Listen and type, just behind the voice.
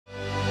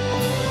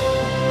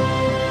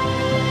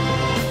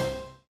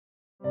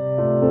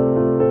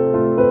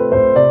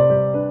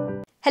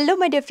Hello,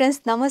 my dear friends.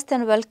 Namaste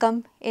and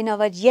welcome in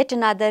our yet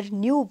another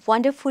new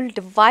wonderful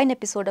divine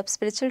episode of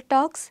Spiritual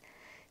Talks.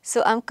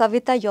 So, I'm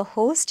Kavita, your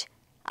host,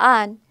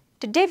 and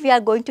today we are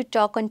going to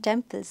talk on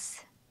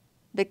temples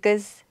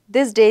because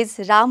these days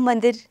Ram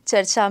Mandir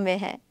Charcha mein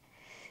hai.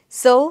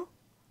 So,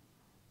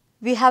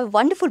 we have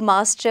wonderful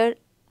Master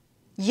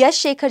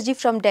Yash Shekhar ji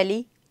from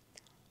Delhi,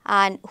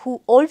 and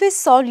who always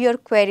solve your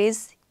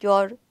queries,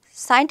 your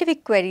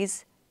scientific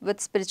queries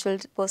with spiritual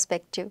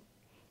perspective.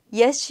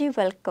 Yes, ji,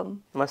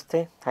 welcome.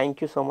 Namaste. Thank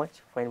you so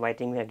much for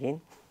inviting me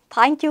again.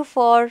 Thank you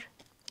for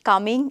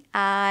coming,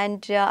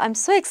 and I'm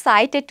so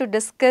excited to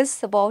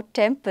discuss about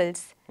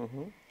temples.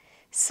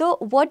 So,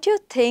 what do you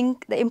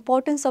think the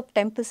importance of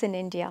temples in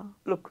India?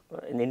 Look,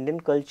 in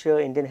Indian culture,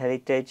 Indian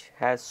heritage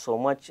has so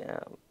much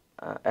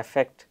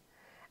effect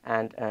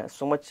and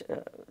so much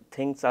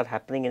things are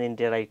happening in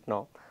India right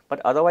now.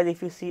 But otherwise,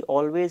 if you see,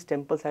 always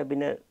temples have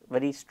been a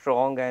very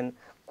strong and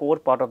core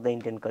part of the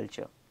Indian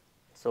culture.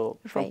 So,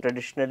 from Right.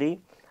 traditionally,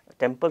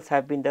 temples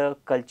have been the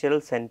cultural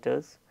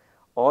centers,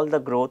 all the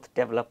growth,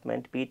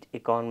 development, be it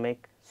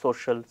economic,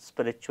 social,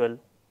 spiritual,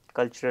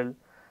 cultural,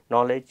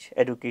 knowledge,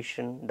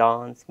 education,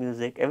 dance,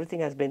 music,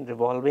 everything has been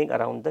revolving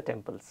around the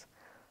temples.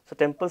 So,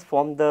 temples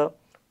form the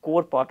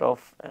core part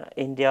of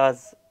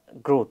India's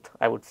growth,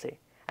 I would say.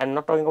 I'm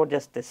not talking about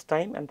just this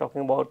time, I'm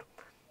talking about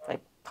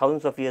like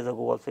thousands of years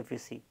ago also if you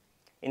see.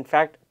 In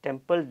fact,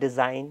 temple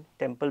design,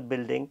 temple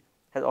building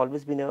has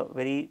always been a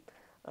very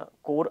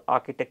core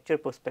architecture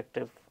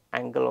perspective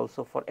angle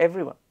also for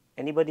everyone.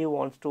 Anybody who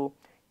wants to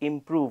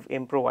improve,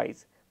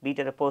 improvise, be it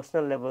at a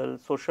personal level,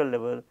 social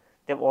level,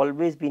 they've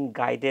always been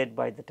guided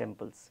by the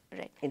temples.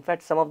 Right. In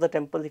fact, some of the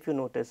temples, if you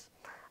notice,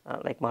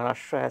 like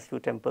Maharashtra has few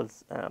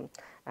temples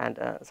and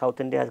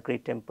South India has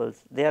great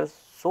temples. They are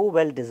so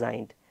well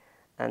designed,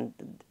 and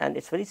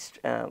it's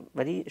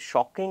very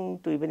shocking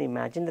to even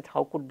imagine that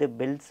how could they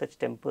build such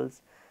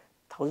temples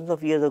thousands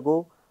of years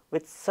ago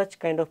with such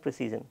kind of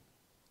precision.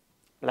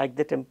 Like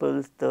the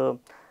temples, the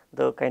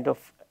kind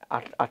of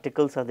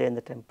articles are there in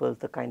the temples,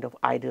 the kind of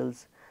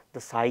idols, the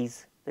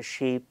size, the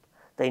shape,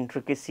 the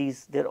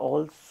intricacies, they're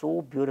all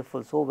so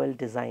beautiful, so well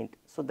designed.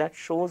 So that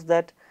shows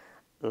that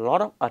a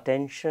lot of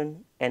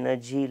attention,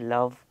 energy,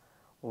 love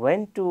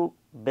went to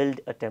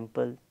build a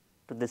temple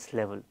to this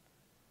level.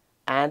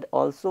 And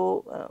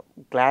also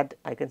glad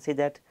I can say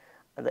that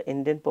the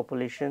Indian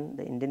population,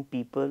 the Indian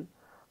people,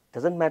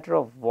 doesn't matter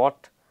of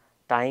what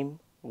time,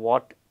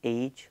 what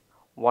age,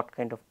 what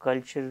kind of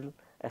cultural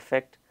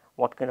effect,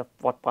 what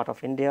part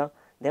of India,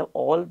 they have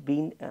all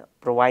been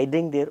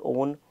providing their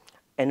own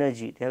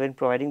energy, they have been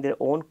providing their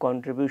own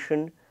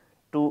contribution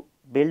to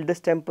build this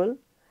temple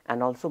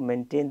and also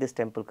maintain this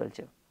temple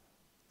culture.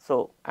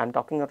 So, I am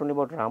talking not only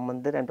about Ram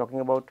Mandir, I am talking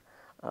about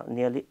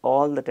nearly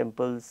all the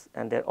temples,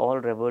 and they are all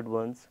revered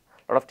ones.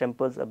 A lot of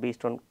temples are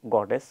based on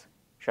goddess,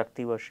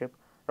 Shakti worship,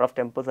 a lot of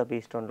temples are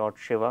based on Lord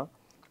Shiva, a lot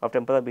of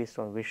temples are based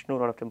on Vishnu, a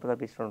lot of temples are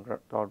based on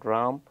Lord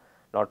Ram,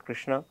 Lord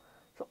Krishna.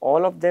 So,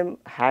 all of them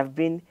have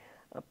been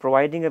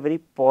providing a very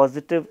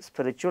positive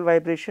spiritual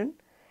vibration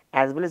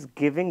as well as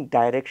giving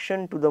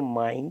direction to the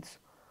minds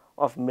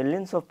of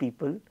millions of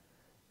people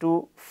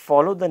to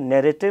follow the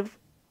narrative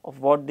of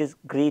what these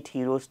great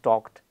heroes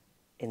talked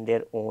in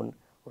their own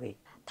way.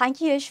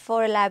 Thank you, Yash,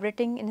 for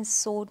elaborating in a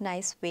so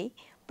nice way.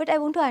 But I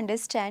want to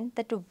understand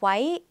that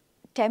why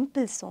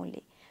temples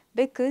only?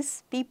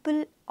 Because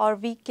people or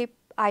we keep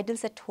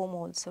idols at home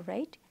also,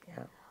 right?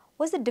 Yeah.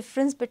 What's the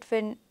difference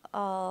between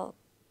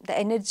the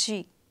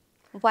energy?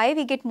 Why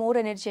we get more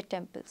energy at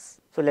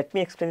temples? So, let me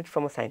explain it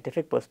from a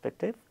scientific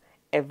perspective.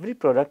 Every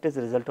product is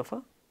a result of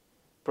a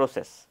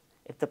process.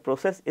 If the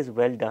process is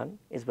well done,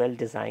 is well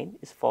designed,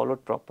 is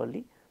followed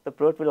properly, the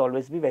product will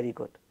always be very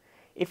good.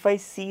 If I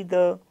see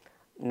the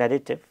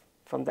narrative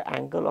from the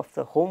angle of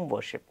the home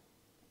worship,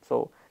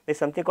 so there is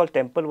something called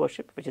temple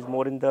worship, which is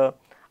more in the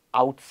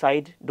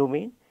outside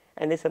domain,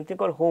 and there is something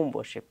called home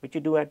worship, which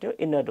you do at your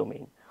inner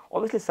domain.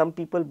 Obviously, some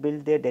people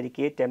build their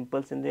dedicated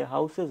temples in their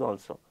houses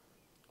also,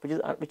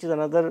 which is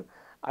another,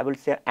 I will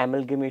say,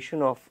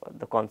 amalgamation of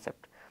the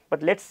concept.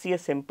 But let us see a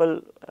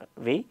simple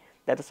way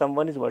that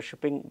someone is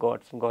worshipping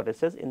gods and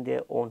goddesses in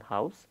their own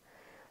house.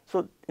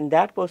 So, in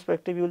that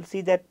perspective, you will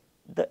see that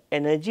the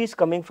energy is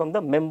coming from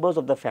the members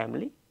of the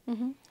family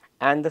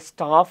and the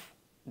staff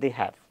they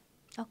have.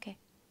 Okay.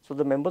 So,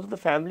 the members of the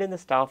family and the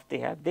staff they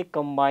have, they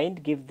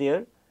combined give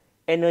their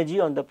energy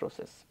on the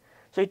process.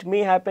 So, it may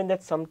happen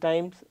that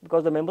sometimes,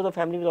 because the members of the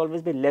family will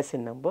always be less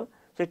in number,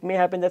 so it may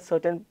happen that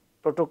certain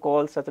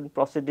protocols, certain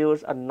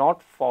procedures are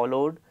not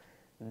followed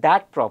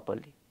that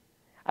properly.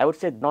 I would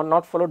say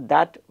not followed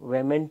that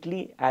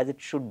vehemently as it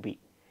should be.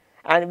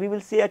 And we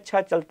will say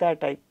acha chalta hai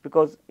type,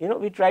 because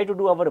we try to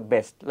do our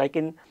best, like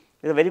there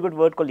is a very good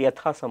word called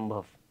yatha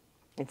sambhav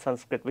in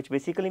Sanskrit, which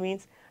basically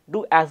means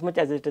do as much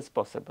as it is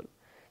possible.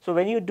 So,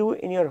 when you do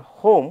in your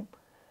home,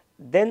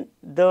 then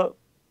the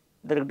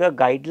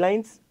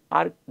guidelines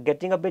are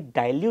getting a bit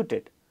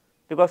diluted,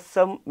 because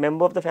some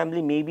member of the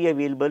family may be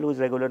available who is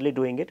regularly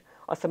doing it,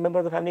 or some member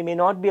of the family may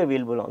not be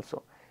available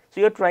also. So,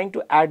 you are trying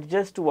to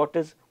adjust to what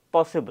is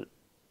possible.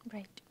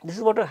 Right. This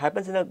is what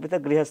happens with a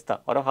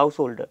grihastha or a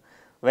householder.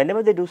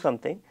 Whenever they do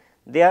something,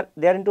 they are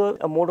into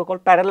a mode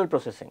called parallel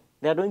processing.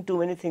 They are doing too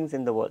many things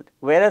in the world.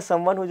 Whereas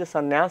someone who is a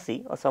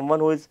sannyasi or someone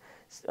who is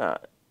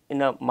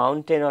in a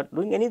mountain or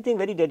doing anything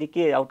very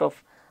dedicated out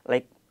of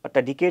like a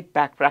dedicated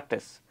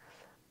practice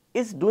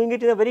is doing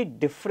it in a very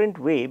different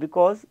way,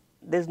 because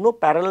there is no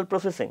parallel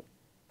processing.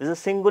 There is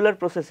a singular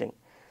processing.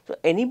 So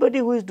anybody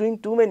who is doing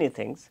too many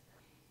things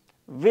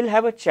will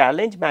have a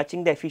challenge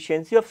matching the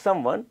efficiency of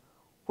someone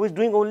who is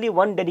doing only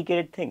one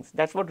dedicated thing.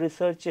 That is what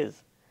research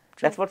is.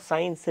 True. That is what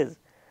science is.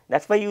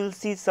 That is why you will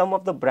see some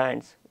of the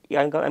brands, I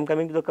am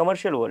coming to the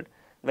commercial world,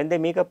 when they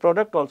make a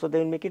product also, they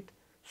will make it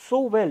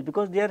so well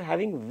because they are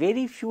having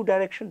very few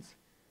directions.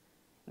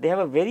 They have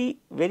a very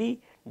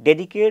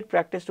dedicated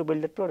practice to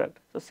build that product.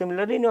 So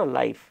similarly in your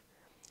life,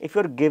 if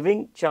you are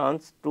giving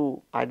chance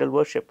to idol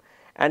worship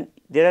and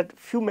there are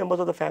few members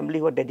of the family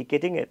who are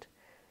dedicating it,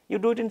 you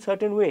do it in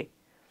certain way.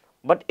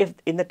 But if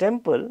in the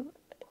temple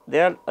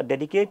there are a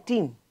dedicated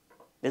team,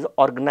 there is an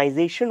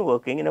organization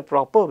working in a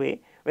proper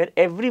way where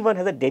everyone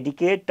has a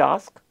dedicated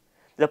task,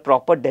 there is a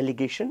proper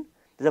delegation,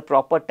 there is a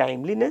proper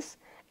timeliness,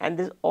 and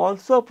there is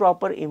also a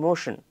proper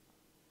emotion.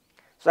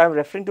 So I am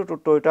referring to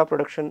Toyota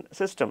production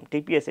system,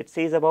 TPS. It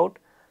says about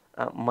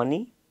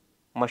money,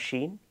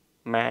 machine,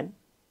 man,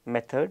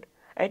 method,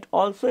 and it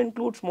also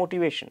includes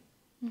motivation.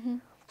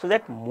 So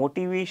that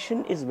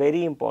motivation is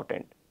very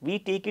important. We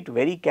take it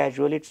very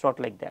casually. It's not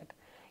like that.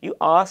 You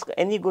ask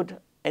any good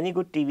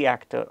TV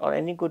actor or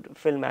any good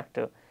film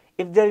actor,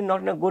 if they are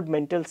not in a good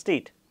mental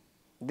state,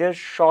 their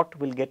shot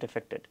will get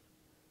affected.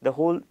 The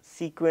whole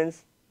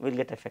sequence will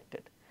get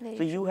affected. Very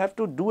So true. you have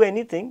to do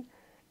anything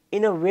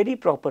in a very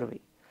proper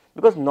way,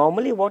 because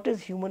normally what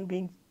is human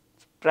beings'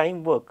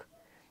 prime work?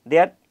 They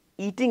are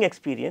eating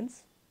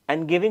experience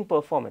and giving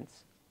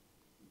performance.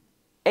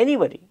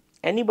 Anybody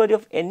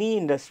of any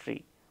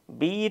industry,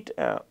 be it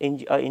an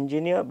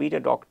engineer, be it a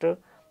doctor,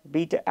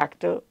 be it an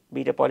actor,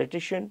 be it a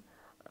politician,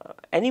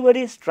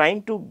 anybody is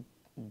trying to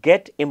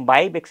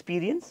imbibe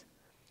experience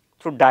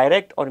through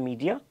direct or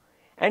media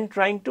and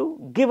trying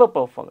to give a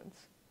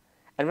performance.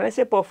 And when I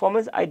say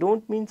performance, I do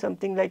not mean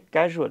something like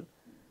casual.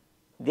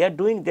 They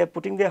are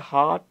putting their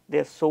heart,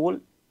 their soul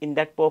in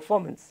that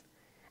performance,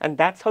 and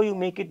that is how you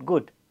make it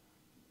good.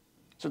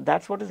 So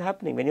that is what is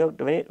happening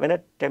when a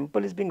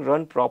temple is being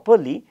run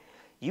properly.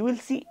 You will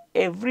see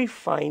every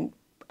fine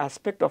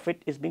aspect of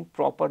it is being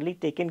properly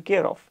taken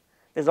care of.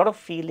 There is a lot of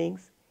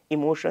feelings,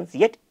 emotions,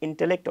 yet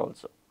intellect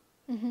also.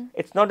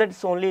 It is not that it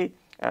is only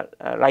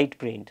right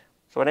brained.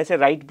 So when I say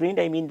right brained,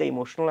 I mean the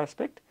emotional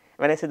aspect.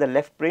 When I say the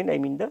left brained, I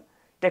mean the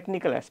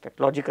technical aspect,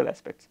 logical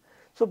aspects.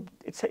 So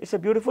it's a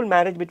beautiful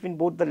marriage between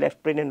both the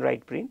left brain and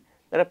right brain,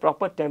 that a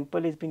proper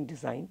temple is being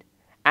designed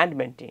and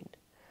maintained.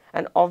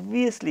 And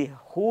obviously,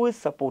 who is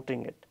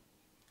supporting it?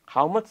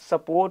 How much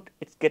support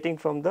it's getting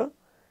from the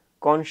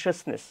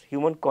consciousness,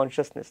 human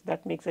consciousness,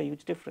 that makes a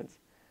huge difference.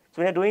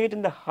 So when you're doing it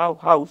in the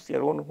house,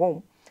 your own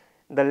home,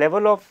 the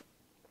level of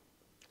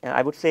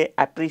I would say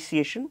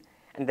appreciation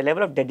and the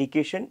level of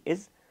dedication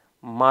is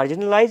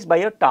marginalized by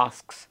your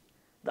tasks,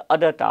 the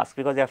other tasks,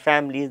 because there are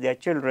families, there are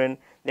children,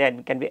 there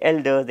can be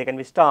elders, there can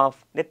be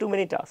staff, there are too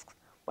many tasks.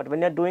 But when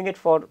you are doing it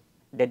for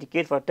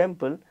dedicated for a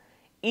temple,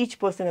 each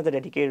person has a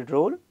dedicated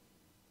role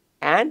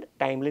and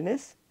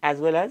timeliness as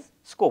well as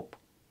scope.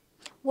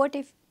 What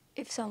if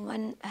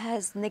someone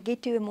has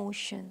negative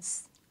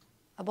emotions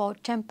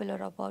about temple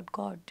or about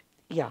God?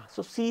 Yeah,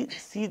 so see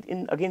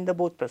in again the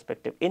both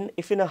perspective.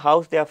 If in a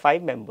house there are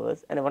 5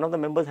 members and one of the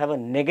members have a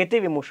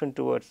negative emotion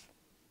towards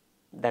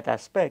that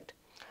aspect,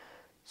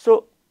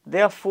 so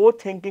they are 4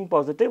 thinking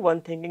positive,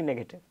 1 thinking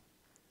negative.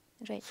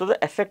 Right. So the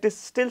effect is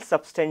still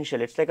substantial.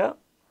 It's like a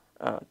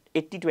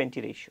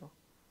 80-20 ratio.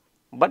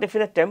 But if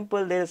in a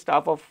temple there is a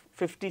staff of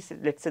 50,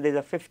 let's say there is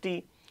a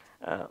 50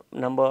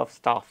 number of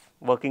staff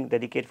working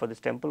dedicated for this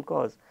temple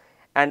cause,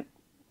 and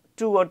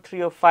 2 or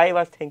 3 or 5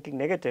 are thinking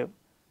negative,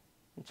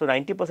 so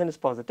 90% is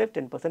positive,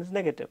 10% is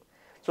negative.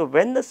 So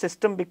when the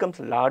system becomes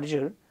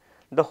larger,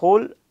 the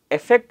whole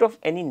effect of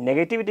any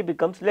negativity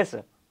becomes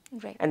lesser.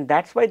 Right. And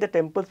that is why the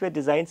temples were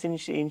designed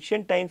since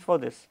ancient times for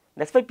this.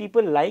 That is why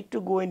people like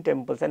to go in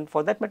temples, and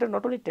for that matter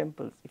not only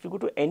temples, if you go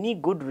to any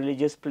good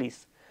religious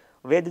place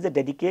where there is a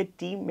dedicated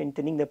team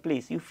maintaining the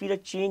place, you feel a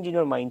change in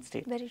your mind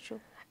state. Very true.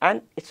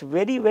 And it is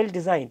very well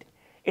designed.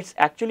 It is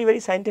actually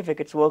very scientific,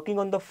 it is working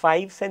on the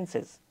 5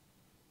 senses.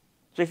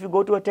 So if you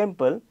go to a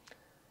temple,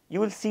 you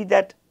will see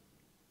that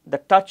the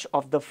touch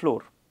of the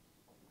floor.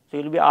 So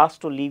you will be asked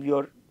to leave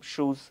your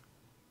shoes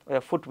or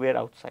your footwear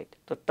outside,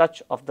 the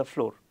touch of the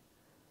floor.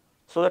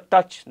 So the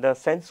touch, the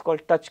sense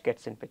called touch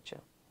gets in picture.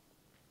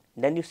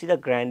 Then you see the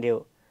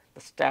grandeur, the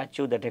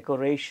statue, the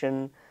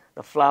decoration,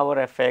 the flower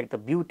effect, the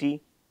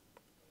beauty,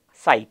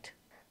 sight.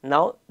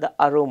 Now the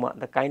aroma,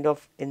 the kind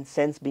of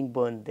incense being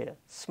burned there,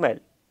 smell.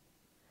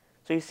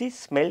 So you see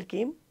smell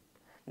came,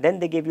 then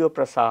they gave you a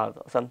prasad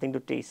or something to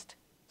taste.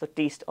 So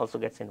taste also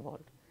gets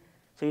involved.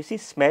 So you see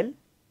smell,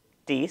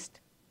 taste,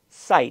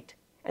 sight,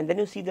 and then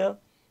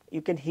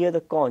you can hear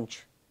the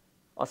conch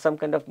or some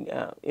kind of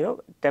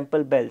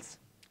temple bells.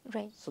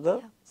 Right. So the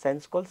Yeah.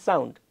 sense called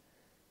sound.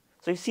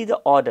 So you see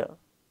the order.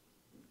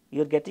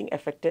 You're getting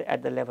affected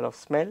at the level of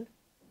smell,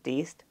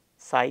 taste,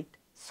 sight,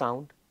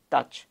 sound,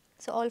 touch.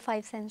 So all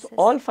five So senses.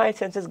 all five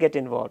senses get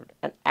involved,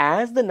 and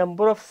as the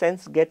number of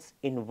sense gets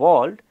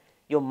involved,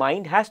 your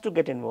mind has to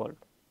get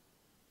involved.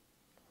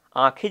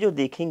 आंखें जो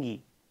देखेंगी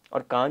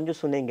और कान जो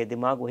सुनेंगे,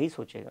 दिमाग वही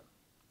सोचेगा.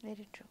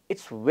 Very true.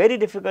 It's very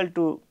difficult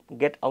to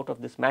get out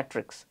of this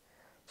matrix.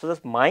 So the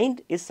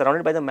mind is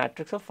surrounded by the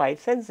matrix of five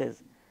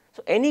senses.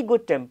 So any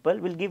good temple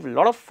will give a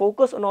lot of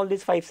focus on all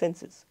these five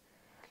senses.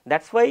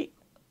 That's why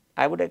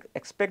I would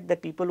expect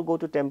that people who go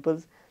to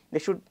temples, they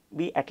should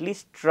be at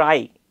least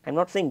try, I'm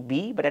not saying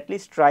be, but at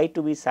least try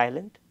to be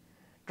silent,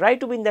 try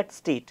to be in that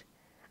state,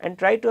 and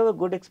try to have a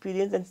good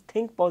experience and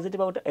think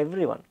positive about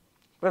everyone.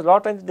 Because a lot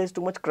of times there is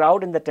too much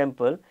crowd in the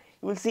temple,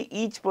 you will see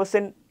each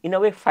person in a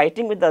way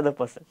fighting with the other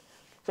person.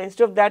 So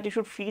instead of that, you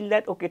should feel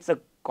that okay, it's a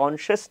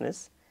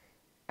consciousness,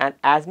 and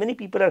as many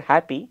people are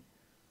happy,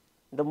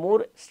 the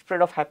more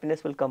spread of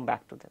happiness will come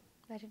back to them.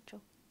 Very true.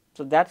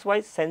 So that's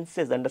why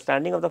senses, the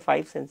understanding of the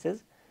five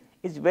senses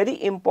is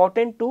very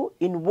important to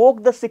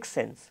invoke the sixth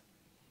sense.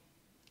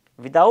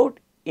 Without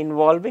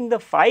involving the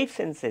five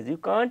senses, you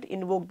can't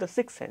invoke the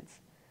sixth sense.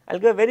 I'll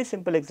give a very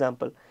simple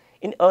example.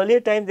 In earlier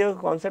times, there was a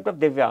concept of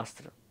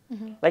Divyastra.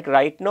 Like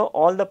right now,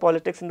 all the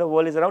politics in the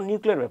world is around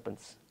nuclear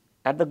weapons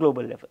at the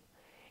global level.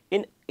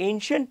 In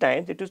ancient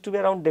times, it used to be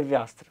around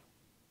Divyastra.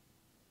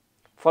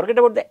 Forget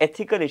about the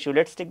ethical issue,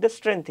 let's take the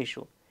strength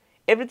issue.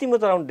 Everything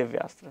was around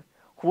Divyastra.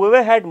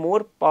 Whoever had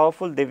more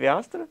powerful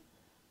Divyastra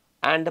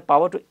and the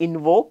power to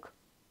invoke,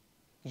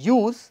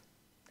 use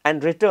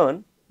and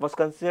return was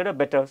considered a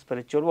better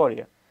spiritual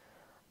warrior.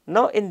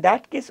 Now in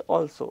that case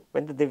also,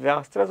 when the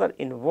Divyastras are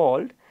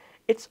involved,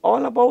 it's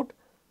all about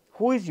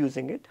who is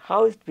using it,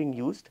 how it's being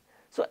used.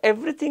 So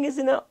everything is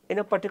in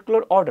a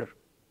particular order.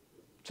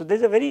 So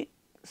there's a very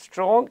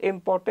strong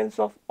importance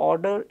of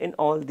order in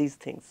all these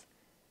things.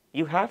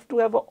 You have to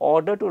have an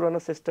order to run a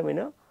system in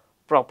a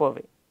proper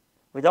way.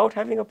 Without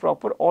having a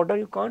proper order,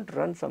 you can't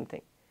run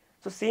something.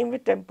 So same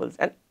with temples.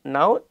 And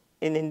now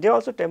in India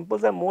also,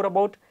 temples are more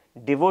about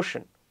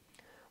devotion.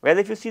 Whereas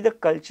if you see the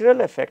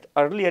cultural effect,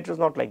 earlier it was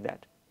not like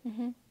that.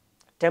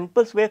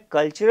 Temples were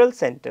cultural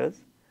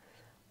centers,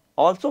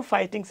 also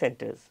fighting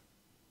centers.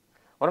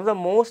 One of the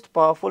most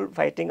powerful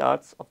fighting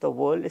arts of the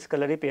world is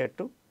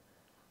Kalaripayattu,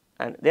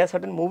 and there are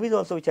certain movies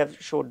also which have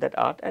showed that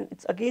art, and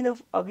it's again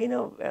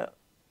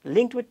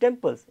linked with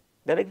temples.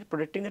 They are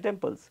protecting the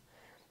temples,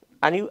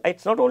 and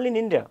it's not only in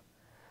India.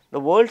 The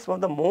world's one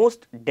of the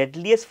most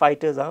deadliest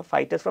fighters are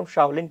fighters from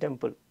Shaolin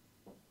Temple.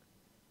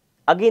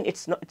 Again,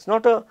 it's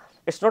not a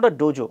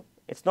dojo.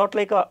 It's not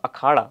like a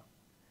akhada.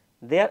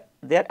 They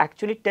are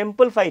actually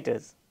temple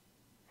fighters,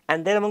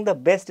 and they're among the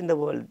best in the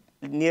world.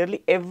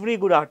 Nearly every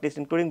good artist,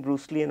 including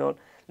Bruce Lee and all,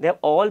 they have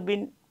all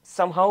been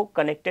somehow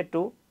connected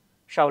to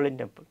Shaolin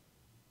Temple.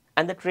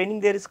 And the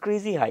training there is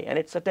crazy high, and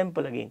it's a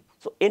temple again.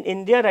 So in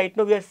India right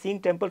now we are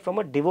seeing temple from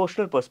a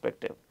devotional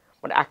perspective,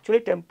 but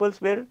actually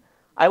temples were,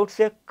 I would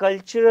say, a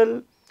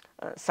cultural,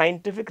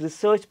 scientific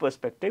research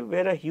perspective,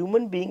 where a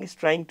human being is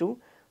trying to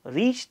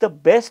reach the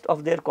best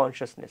of their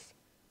consciousness,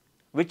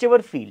 whichever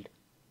field.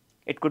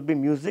 It could be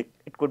music,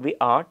 it could be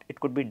art, it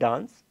could be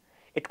dance,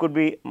 it could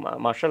be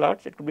martial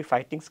arts, it could be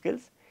fighting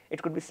skills,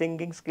 it could be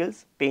singing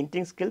skills,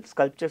 painting skills,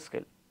 sculpture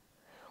skill.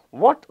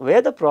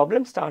 Where the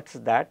problem starts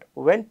is that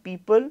when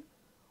people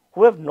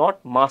who have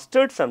not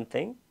mastered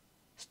something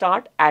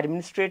start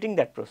administrating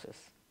that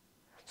process.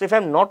 So if I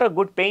am not a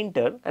good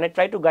painter and I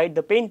try to guide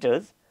the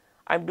painters,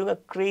 I am doing a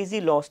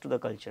crazy loss to the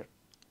culture.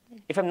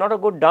 If I am not a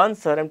good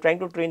dancer, I am trying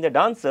to train the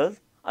dancers,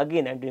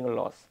 again I am doing a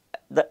loss.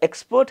 The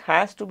expert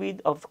has to be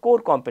of core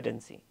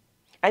competency,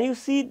 and you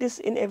see this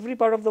in every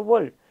part of the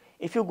world.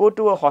 If you go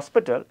to a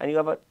hospital and you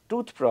have a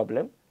tooth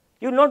problem,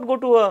 you will not go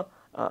to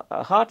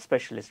a heart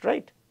specialist,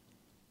 right?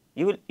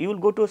 You will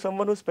go to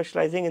someone who is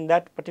specializing in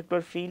that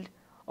particular field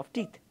of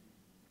teeth.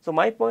 So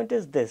my point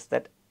is this,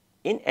 that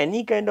in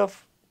any kind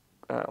of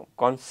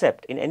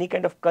concept, in any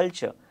kind of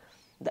culture,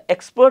 the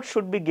expert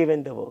should be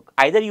given the work.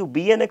 Either you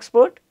be an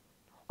expert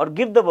or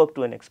give the work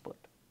to an expert.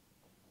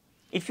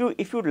 If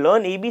you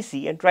learn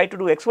ABC and try to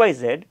do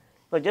XYZ, you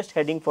are just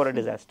heading for a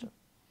disaster.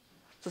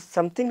 So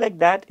something like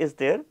that is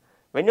there.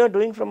 When you are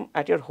doing from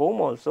at your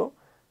home also,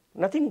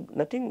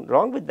 nothing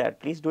wrong with that.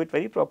 Please do it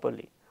very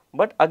properly.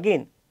 But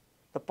again,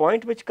 the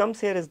point which comes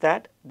here is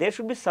that there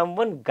should be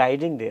someone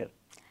guiding there.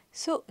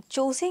 So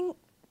choosing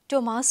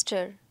to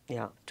master,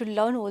 Yeah. to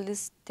learn all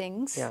these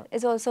things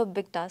is also a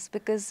big task,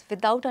 because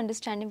without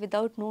understanding,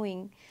 without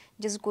knowing,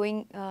 just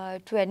going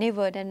to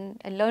anywhere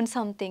and learn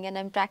something, and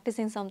I'm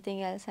practicing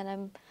something else, and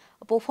I'm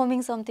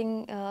performing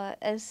something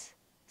else,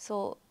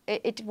 so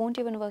it won't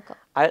even work out.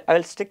 I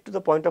will stick to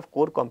the point of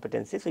core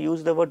competency. So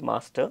use the word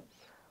master.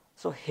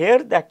 So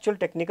here the actual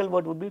technical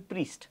word would be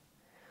priest.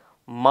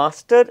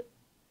 Master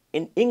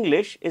in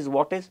English is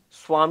what is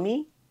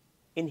Swami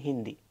in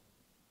Hindi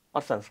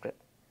or Sanskrit.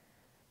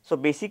 So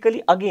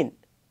basically, again,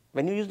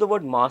 when you use the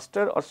word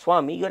master or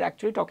Swami, you are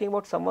actually talking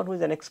about someone who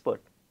is an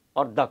expert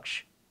or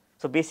Daksh,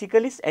 So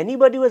basically,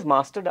 anybody who has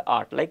mastered the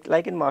art,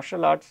 like in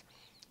martial arts,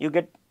 you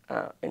get,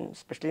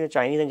 especially in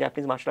Chinese and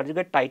Japanese martial arts, you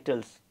get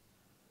titles.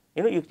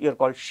 You know, you're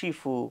called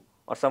Shifu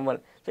or someone.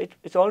 So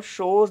it all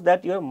shows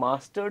that you have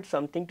mastered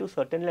something to a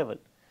certain level.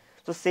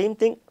 So same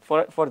thing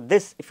for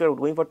this, if you're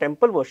going for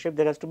temple worship,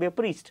 there has to be a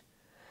priest.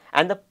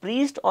 And the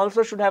priest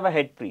also should have a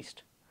head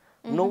priest.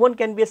 No one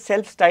can be a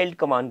self-styled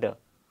commander.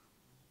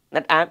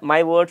 That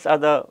my words are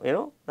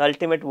the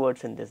ultimate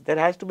words in this. There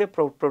has to be a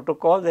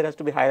protocol, there has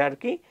to be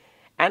hierarchy,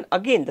 and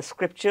again the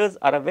scriptures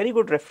are a very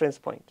good reference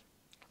point.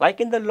 Like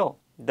in the law,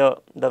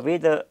 the way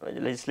the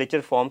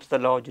legislature forms the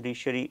law,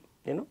 judiciary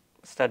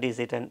studies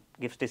it and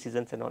gives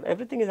decisions and all.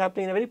 Everything is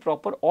happening in a very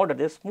proper order.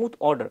 There is smooth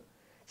order.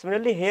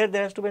 Similarly, here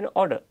there has to be an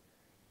order.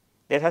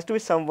 There has to be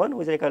someone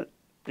who is like a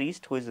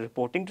priest who is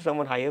reporting to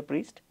someone higher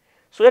priest,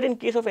 so that in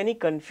case of any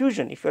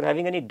confusion, if you are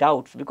having any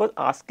doubts, because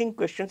asking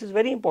questions is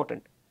very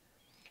important.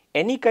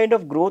 Any kind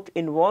of growth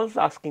involves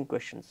asking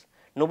questions.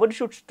 Nobody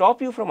should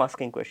stop you from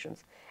asking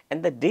questions.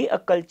 And the day a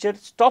culture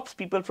stops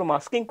people from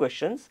asking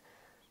questions,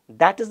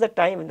 that is the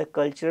time when the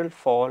cultural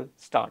fall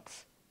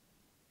starts.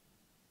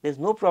 There is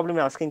no problem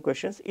in asking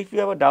questions. If you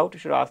have a doubt, you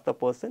should ask the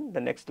person, the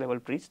next level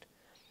priest.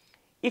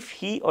 If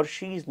he or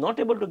she is not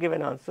able to give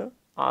an answer,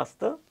 ask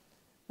the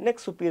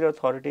next superior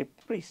authority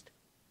priest.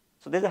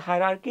 So there is a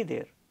hierarchy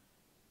there.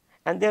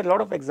 And there are a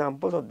lot of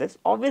examples of this.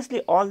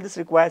 Obviously, all this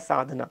requires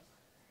sadhana.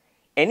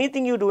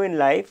 Anything you do in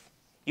life,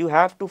 you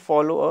have to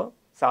follow a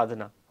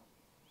sadhana.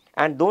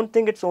 And don't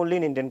think it's only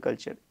in Indian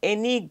culture.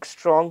 Any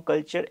strong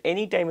culture,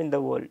 any time in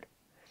the world.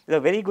 There's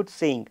a very good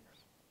saying.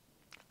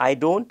 I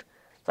don't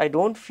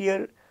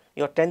fear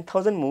your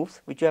 10,000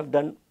 moves which you have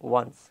done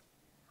once.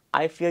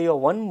 I fear your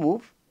one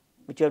move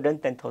which you have done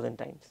 10,000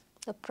 times.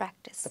 The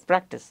practice. The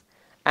practice.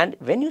 And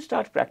when you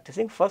start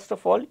practicing, first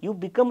of all, you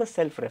become a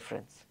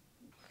self-reference.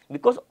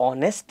 Because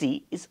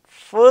honesty is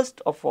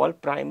first of all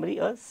primary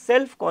a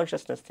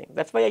self-consciousness thing.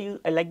 That's why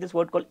I like this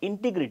word called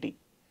integrity.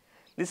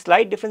 This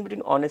slight difference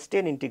between honesty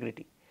and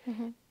integrity.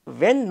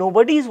 When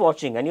nobody is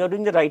watching and you are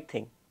doing the right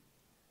thing,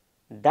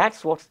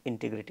 that's what's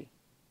integrity.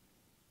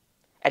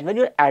 And when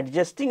you are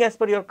adjusting as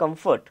per your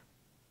comfort,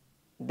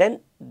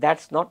 then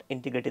that's not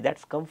integrity,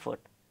 that's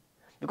comfort.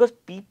 Because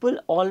people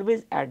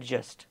always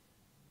adjust.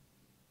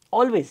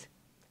 Always.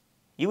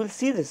 You will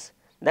see this,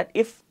 that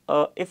if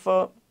a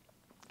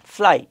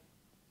fly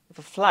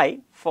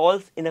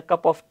falls in a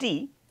cup of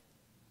tea,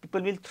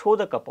 people will throw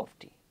the cup of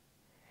tea.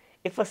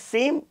 If a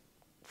same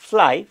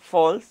fly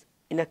falls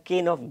in a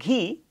cane of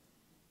ghee,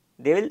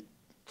 they will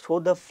throw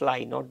the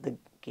fly, not the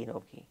cane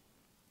of ghee.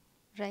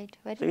 Right.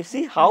 Very So you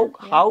see true.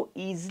 how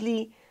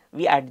easily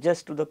we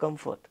adjust to the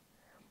comfort,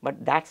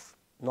 but that's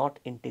not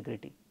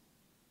integrity.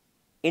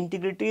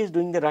 Integrity is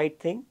doing the right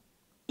thing,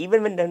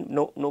 even when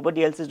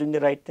nobody else is doing the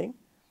right thing,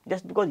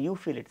 just because you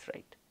feel it's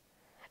right.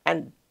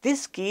 And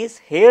this case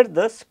here,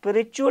 the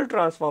spiritual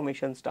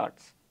transformation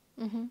starts.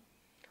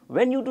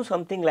 When you do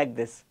something like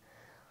this,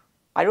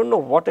 I don't know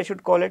what I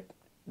should call it,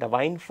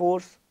 divine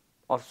force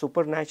or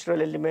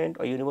supernatural element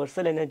or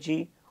universal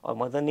energy or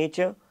mother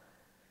nature,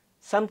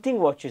 something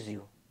watches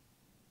you.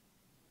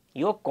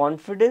 Your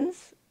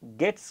confidence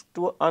gets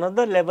to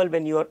another level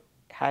when you are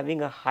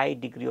having a high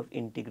degree of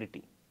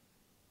integrity.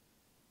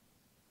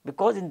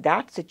 Because in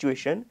that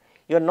situation,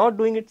 you are not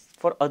doing it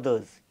for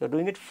others, you are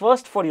doing it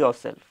first for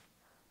yourself.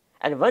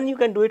 And when you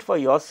can do it for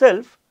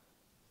yourself,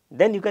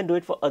 then you can do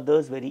it for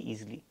others very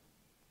easily.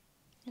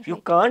 Right. You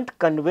can't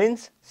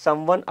convince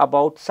someone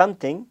about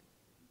something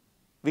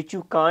which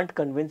you can't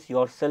convince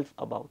yourself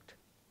about.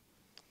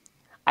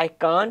 I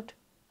can't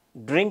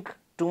drink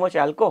too much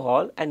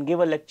alcohol and give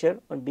a lecture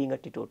on being a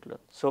teetotaler.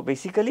 So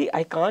basically,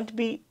 I can't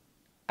be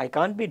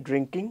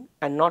drinking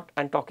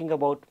and talking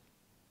about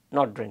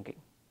not drinking.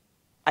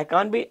 I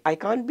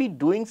can't be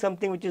doing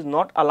something which is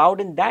not allowed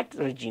in that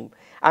regime.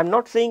 I'm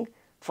not saying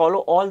follow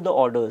all the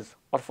orders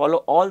or follow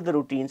all the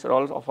routines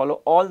or follow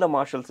all the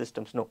martial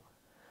systems. No.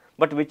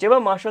 But whichever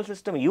martial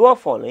system you are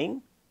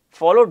following,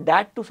 follow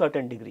that to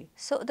certain degree.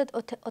 So that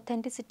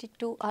authenticity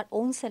to our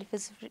own self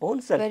is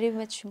Own self. very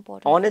much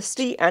important.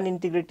 Honesty and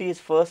integrity is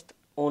first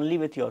only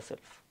with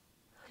yourself.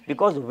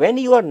 Because when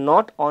you are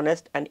not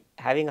honest and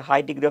having a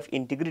high degree of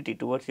integrity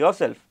towards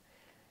yourself,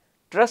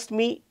 trust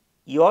me,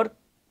 your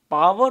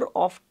power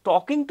of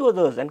talking to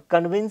others and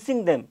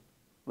convincing them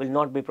will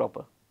not be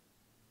proper.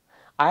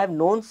 I have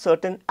known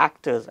certain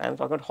actors, I am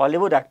talking about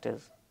Hollywood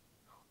actors,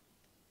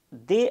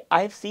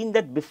 I have seen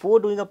that before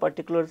doing a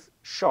particular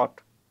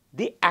shot,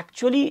 they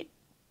actually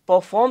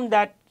perform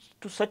that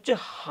to such a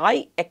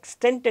high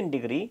extent and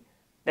degree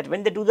that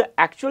when they do the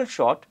actual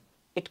shot,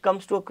 it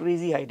comes to a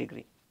crazy high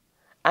degree.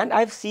 And I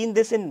have seen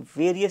this in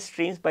various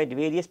streams by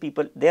various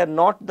people. They are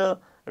not the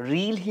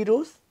real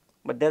heroes,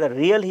 but they are the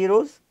real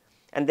heroes,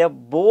 and they are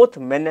both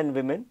men and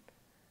women,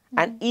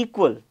 and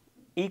equal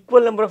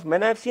number of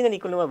men I have seen and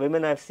equal number of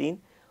women I have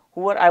seen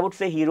who are, I would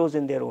say, heroes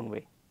in their own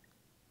way.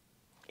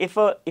 If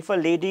a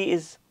lady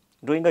is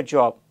doing a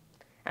job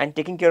and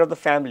taking care of the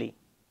family,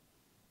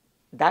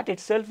 that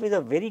itself is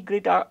a very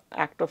great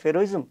act of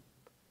heroism.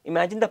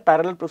 Imagine the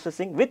parallel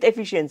processing with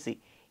efficiency.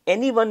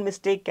 Any one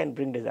mistake can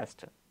bring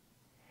disaster,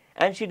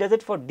 and she does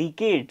it for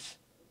decades.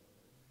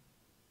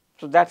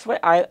 So that's why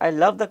I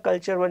love the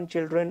culture when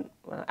children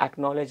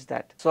acknowledge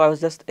that. So I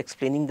was just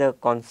explaining the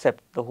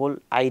concept, the whole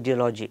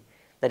ideology,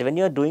 that when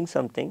you are doing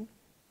something,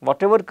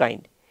 whatever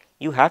kind,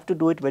 you have to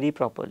do it very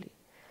properly.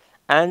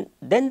 And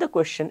then the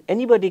question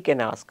anybody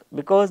can ask,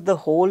 because the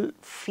whole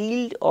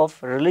field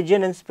of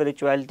religion and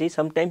spirituality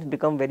sometimes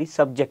become very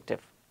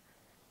subjective.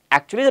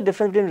 Actually, the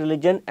difference between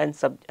religion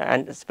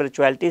and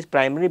spirituality is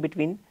primarily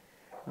between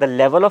the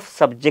level of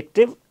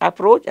subjective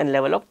approach and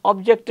level of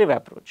objective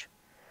approach.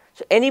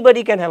 So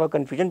anybody can have a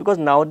confusion, because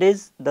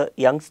nowadays the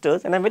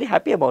youngsters, and I am very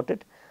happy about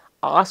it,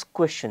 ask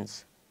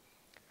questions.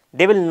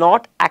 They will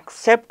not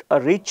accept a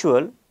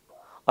ritual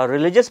or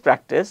religious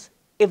practice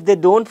if they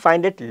do not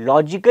find it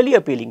logically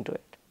appealing to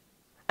it,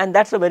 and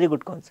that is a very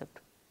good concept.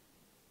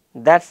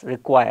 That is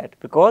required,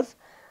 because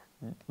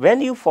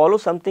when you follow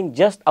something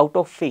just out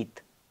of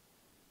faith,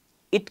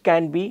 it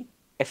can be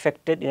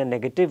affected in a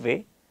negative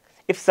way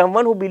if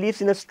someone who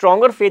believes in a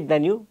stronger faith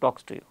than you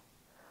talks to you.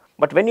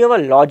 But when you have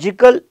a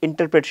logical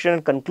interpretation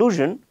and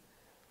conclusion,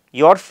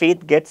 your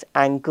faith gets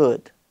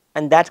anchored,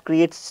 and that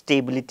creates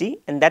stability,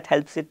 and that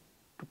helps it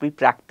to be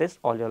practiced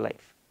all your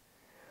life.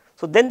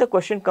 So then the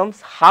question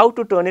comes, how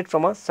to turn it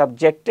from a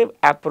subjective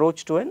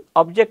approach to an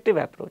objective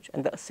approach,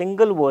 and the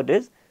single word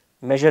is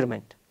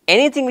measurement.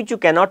 Anything which you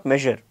cannot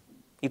measure,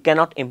 you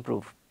cannot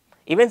improve.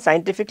 Even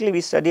scientifically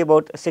we study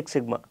about Six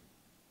Sigma.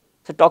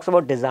 So it talks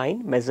about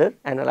design, measure,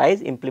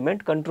 analyze,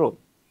 implement, control.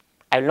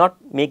 I will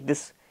not make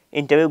this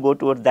interview go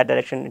towards that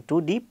direction in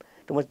too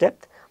much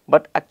depth,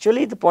 but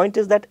actually the point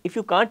is that if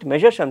you can't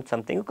measure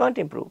something, you can't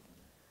improve.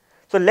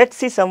 So let us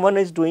see someone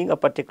is doing a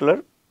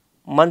particular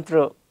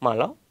mantra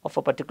mala of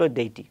a particular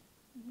deity,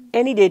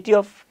 any deity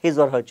of his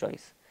or her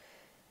choice,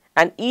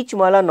 and each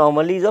mala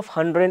normally is of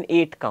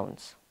 108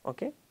 counts.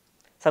 Okay,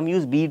 some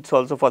use beads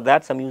also for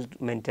that, some use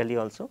mentally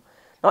also.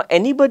 Now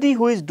anybody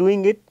who is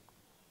doing it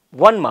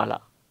one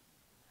mala,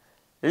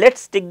 let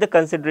us take the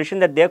consideration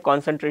that their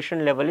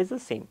concentration level is the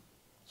same.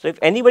 So if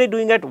anybody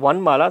doing at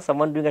 1 mala,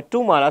 someone doing at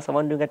 2 mala,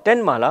 someone doing at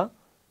 10 mala,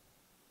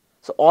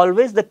 so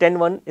always the 10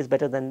 one is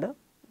better than the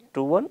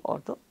 2 one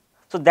or the.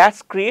 So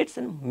that creates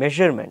a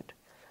measurement.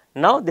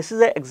 Now this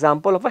is an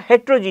example of a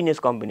heterogeneous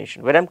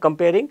combination where I am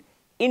comparing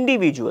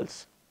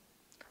individuals.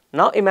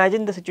 Now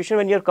imagine the situation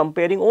when you are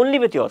comparing only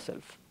with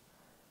yourself.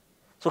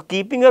 So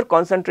keeping your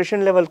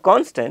concentration level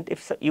constant,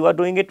 if you are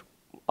doing it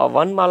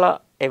 1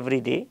 mala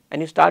every day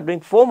and you start doing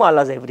 4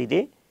 malas every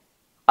day,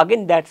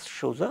 again that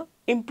shows a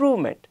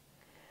improvement.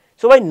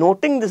 So by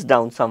noting this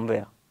down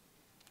somewhere,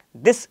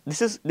 this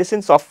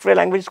in software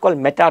language is called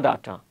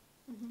metadata.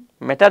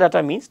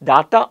 Metadata means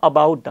data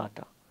about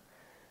data.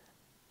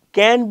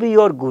 Can be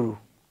your guru.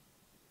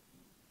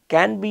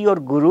 Can be your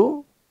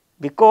guru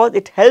because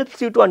it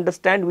helps you to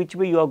understand which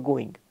way you are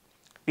going.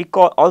 We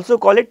also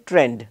call it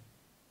trend.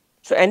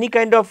 So any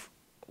kind of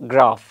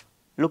graph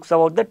looks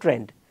about the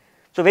trend.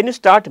 So when you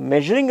start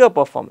measuring your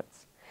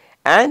performance,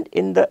 and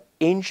in the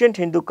ancient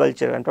Hindu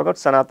culture, I am talking about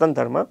Sanatana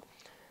Dharma,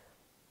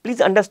 please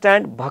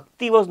understand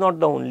bhakti was not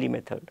the only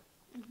method.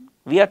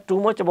 We are too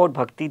much about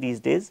bhakti these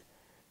days.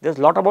 There is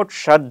a lot about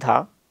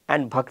shraddha,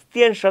 and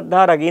bhakti and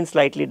shraddha are again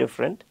slightly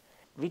different.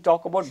 We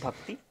talk about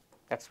bhakti,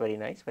 that is very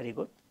nice, very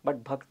good,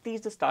 but bhakti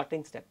is the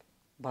starting step.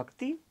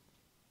 Bhakti,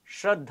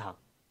 shraddha.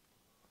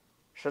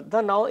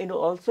 Shraddha now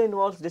also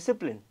involves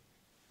discipline,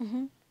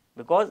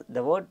 because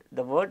the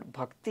word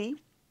bhakti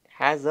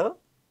has a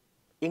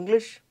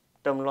English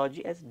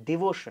terminology as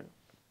devotion.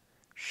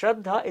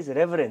 Shraddha is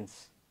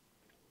reverence.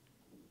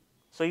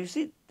 So you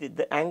see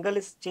the angle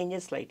is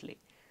changes slightly.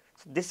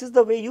 So this is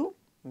the way you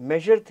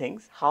measure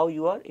things, how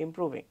you are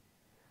improving.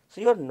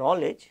 So your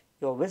knowledge,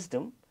 your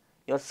wisdom,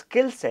 your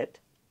skill set,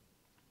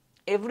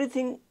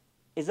 everything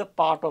is a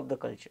part of the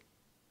culture.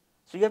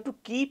 So you have to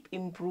keep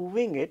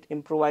improving it,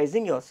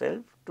 improvising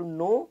yourself to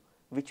know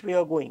which way you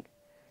are going.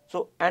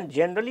 So and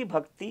generally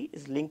bhakti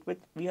is linked with,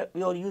 we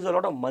all use a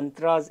lot of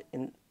mantras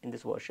in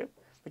this worship,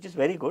 which is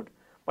very good,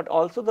 but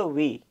also the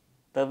way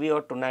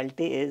your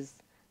tonality is,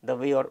 the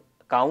way your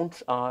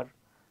counts are.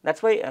 That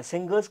is why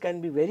singers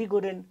can be very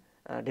good in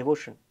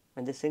devotion.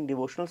 When they sing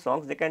devotional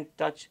songs, they can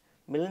touch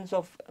millions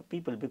of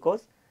people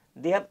because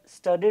they have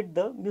studied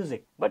the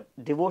music. But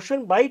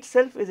devotion by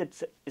itself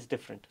is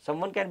different.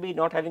 Someone can be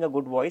not having a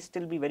good voice,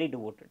 still be very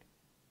devoted.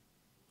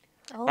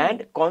 Oh.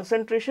 And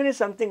concentration is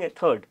something a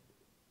third.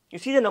 You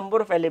see the number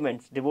of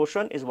elements.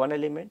 Devotion is one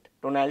element,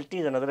 tonality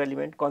is another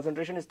element,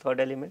 concentration is third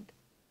element.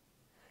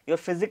 Your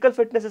physical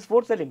fitness is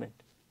fourth element.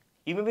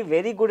 You may be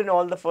very good in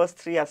all the first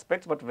three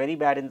aspects, but very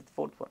bad in the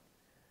fourth one.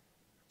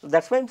 So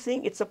that is why I am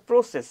saying it is a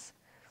process.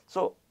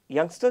 So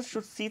youngsters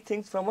should see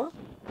things from a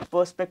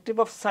perspective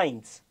of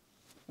science,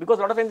 because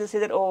a lot of times they say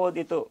that, oh,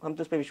 hum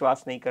to uspe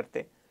vishwas nahi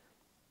karte.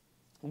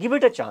 Give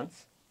it a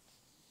chance,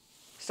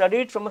 study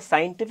it from a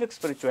scientific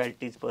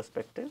spirituality's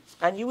perspective,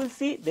 and you will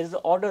see there is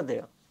an order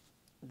there.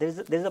 There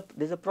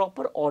is a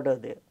proper order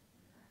there.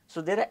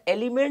 So there are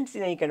elements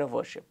in any kind of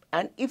worship,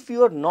 and if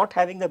you are not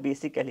having the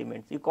basic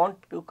elements, you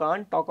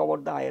can't talk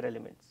about the higher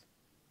elements.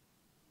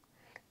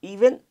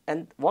 even,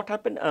 and what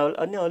happened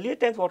in earlier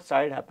times, what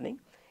started happening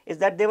is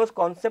that there was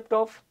concept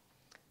of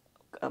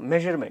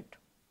measurement.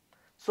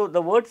 So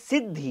the word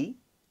Siddhi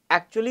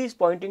actually is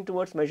pointing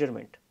towards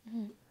measurement.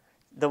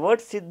 The word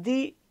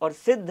Siddhi or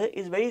Siddh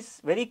is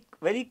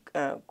very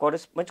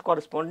much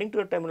corresponding to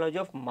the terminology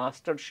of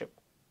mastership.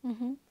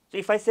 So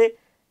if I say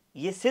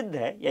ये सिद्ध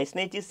है या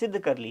इसने ये चीज सिद्ध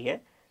कर ली है,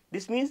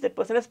 this means that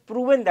person has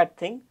proven that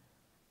thing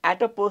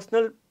at a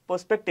personal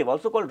perspective,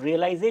 also called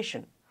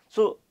realization.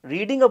 So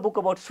reading a book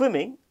about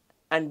swimming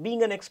and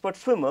being an expert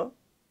swimmer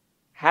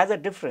has a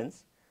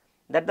difference,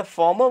 that the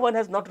former one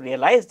has not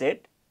realized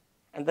it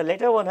and the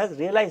later one has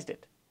realized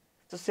it.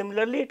 So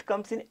similarly it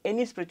comes in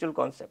any spiritual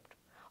concept.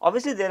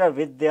 Obviously there are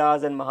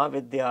Vidyas and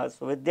Mahavidyas.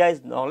 So Vidya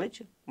is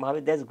knowledge,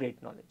 Mahavidya is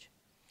great knowledge.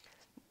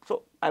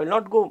 So I will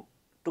not go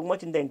too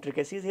much in the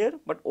intricacies here,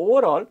 but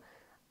overall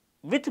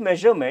with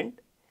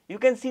measurement you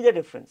can see the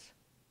difference.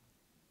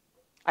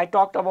 I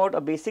talked about a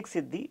basic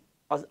Siddhi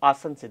as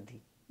Asan Siddhi.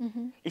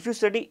 If you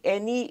study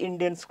any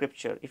Indian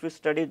scripture, if you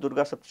study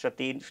Durga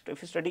Saptashati,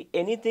 if you study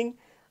anything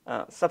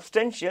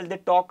substantial, they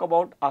talk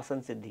about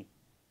Asan Siddhi.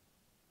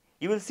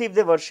 You will see if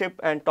they worship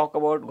and talk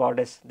about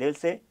goddess, they will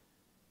say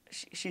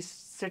she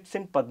sits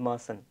in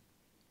Padmasan.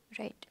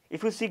 Right.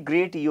 If you see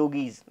great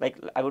yogis, like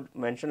I would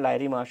mention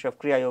Lahiri Maharshi of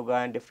Kriya Yoga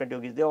and different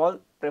yogis, they all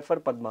prefer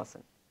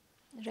Padmasan.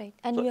 Right.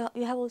 And so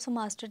you have also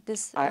mastered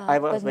this I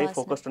was very Padmasana.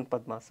 focused on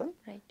Padmasan.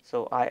 Right.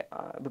 So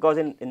because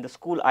in the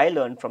school I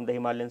learned from the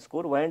Himalayan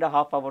school,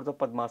 1.5 hours of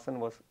Padmasan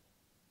was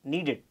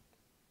needed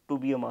to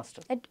be a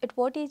master. At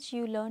what age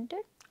you learned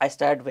it? I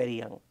started very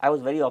young. I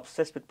was very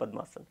obsessed with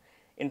Padmasan.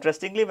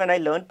 Interestingly, when I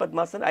learned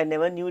Padmasan, I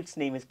never knew its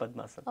name is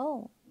Padmasan.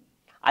 Oh.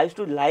 I used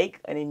to like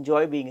and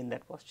enjoy being in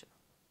that posture.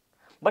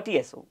 But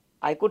yes,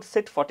 I could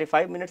sit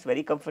 45 minutes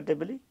very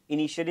comfortably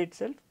initially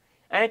itself,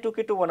 and I took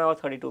it to 1 hour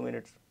 32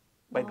 minutes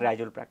by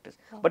gradual practice.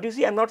 But you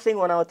see, I am not saying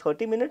 1 hour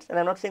 30 minutes and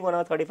I am not saying 1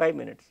 hour 35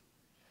 minutes.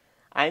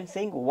 I am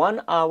saying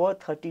 1 hour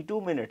 32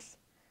 minutes.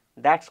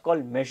 That's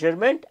called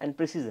measurement and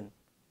precision.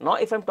 Now,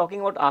 if I am talking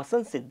about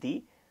Asan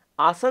Siddhi,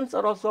 Asans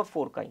are also of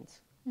 4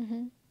 kinds.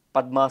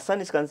 Padmasan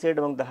is considered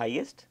among the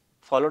highest,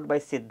 followed by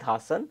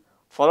Siddhasan,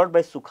 followed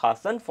by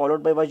Sukhasan,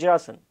 followed by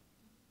Vajrasan.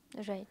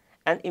 Right.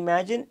 And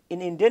imagine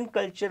in Indian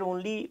culture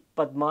only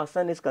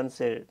Padmasan is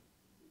considered.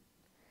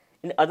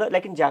 In other,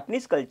 like in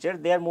Japanese culture,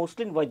 they are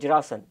mostly in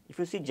Vajrasan. If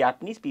you see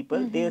Japanese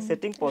people, they are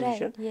sitting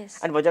position. Right, yes.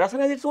 And Vajrasan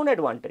has its own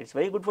advantage. It's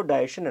very good for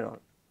digestion and all.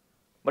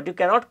 But you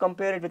cannot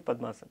compare it with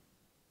Padmasan.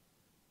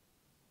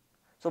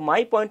 So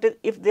my point is,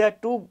 if there are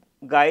 2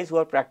 guys who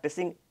are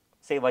practicing,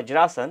 say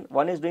Vajrasan,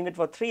 one is doing it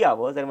for 3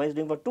 hours and one is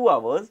doing for 2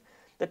 hours,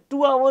 the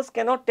 2 hours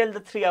cannot tell the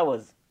 3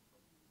 hours.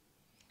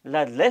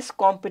 The less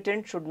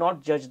competent should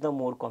not judge the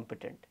more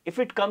competent, if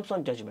it comes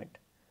on judgment.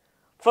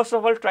 First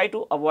of all, try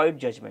to avoid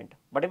judgment.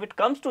 But if it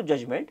comes to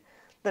judgment,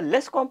 the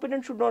less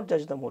competent should not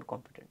judge the more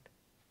competent.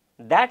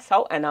 That's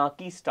how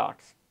anarchy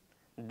starts.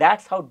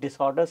 That's how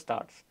disorder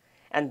starts.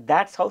 And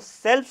that's how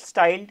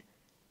self-styled,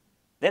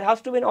 there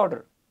has to be an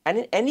order. And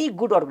in any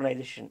good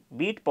organization,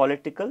 be it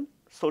political,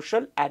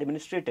 social,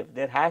 administrative,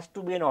 there has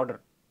to be an order.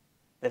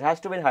 There has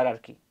to be a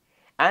hierarchy.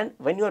 And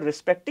when you are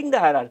respecting the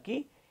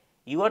hierarchy,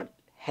 you are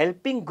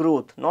helping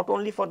growth, not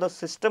only for the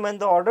system and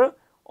the order,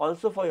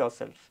 also for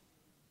yourself.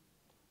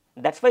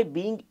 That's why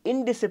being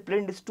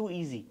indisciplined is too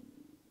easy.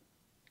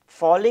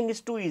 Falling is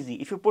too easy.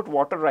 If you put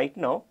water right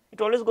now, it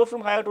always goes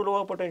from higher to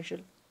lower potential.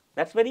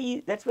 That's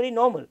very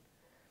normal.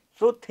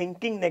 So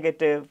thinking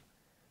negative,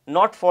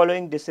 not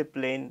following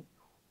discipline,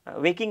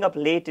 waking up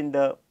late in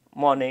the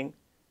morning,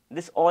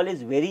 this all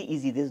is very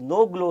easy. There is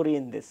no glory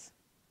in this.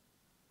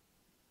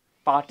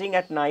 Partying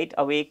at night,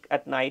 awake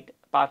at night,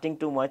 partying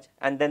too much,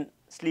 and then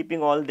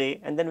sleeping all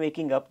day, and then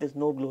waking up, there is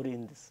no glory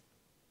in this.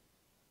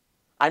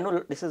 I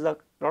know this is a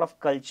lot of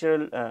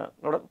culture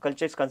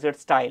is considered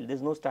style. There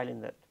is no style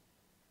in that.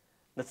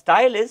 The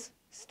style is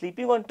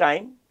sleeping on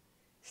time,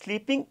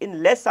 sleeping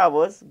in less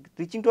hours,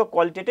 reaching to a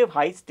qualitative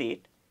high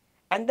state,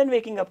 and then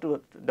waking up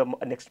to the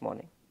next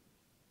morning.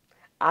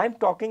 I am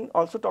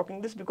also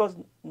talking this because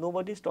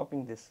nobody is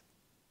talking this.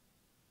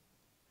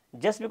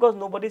 Just because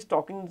nobody is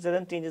talking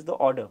doesn't change the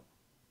order.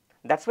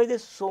 That's why there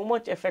is so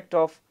much effect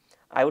of,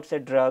 I would say,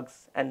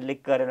 drugs and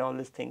liquor and all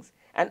these things.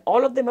 And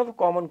all of them have a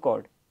common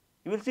chord.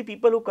 You will see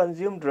people who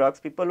consume drugs,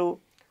 people who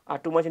are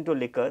too much into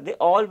liquor, they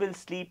all will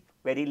sleep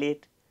very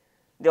late.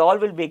 They all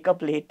will wake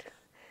up late.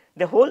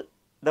 The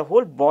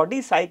whole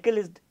body cycle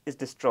is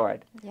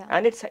destroyed. Yeah.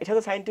 And it has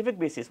a scientific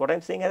basis. What I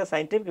am saying has a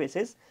scientific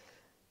basis.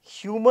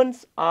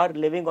 Humans are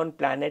living on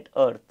planet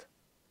Earth.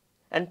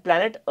 And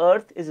planet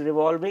Earth is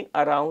revolving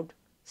around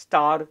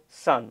star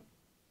sun.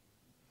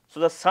 So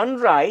the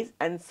sunrise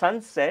and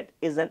sunset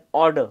is an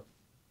order.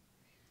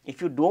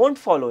 If you don't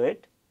follow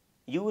it,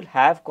 you will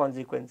have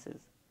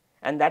consequences.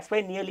 And that's why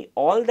nearly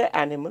all the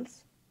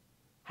animals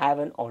have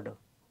an order.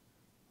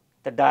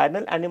 The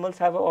diurnal animals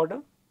have an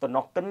order, the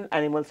nocturnal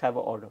animals have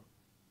an order.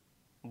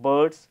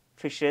 Birds,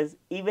 fishes,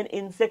 even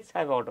insects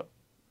have order.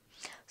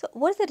 So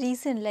what is the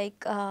reason,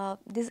 like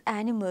these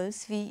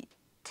animals, we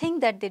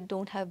think that they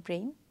don't have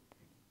brain,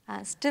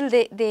 And still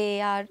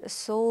they are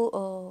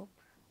so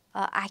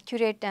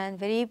accurate and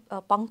very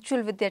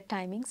punctual with their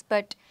timings,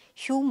 but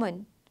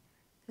human,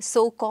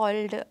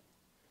 so-called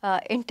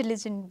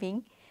intelligent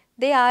being,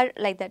 they are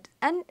like that.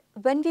 And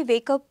when we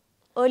wake up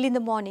early in the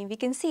morning, we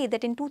can see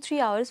that in 2-3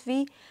 hours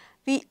we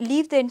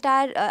leave the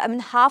entire I mean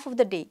half of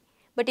the day.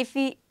 But if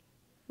we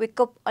wake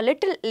up a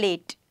little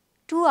late,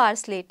 2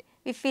 hours late,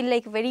 we feel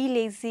like very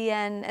lazy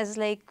and as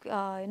like we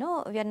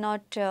are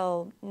not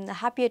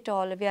happy at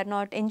all, we are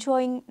not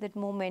enjoying that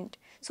moment.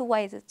 So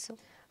why is it so?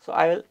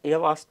 So you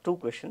have asked two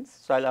questions,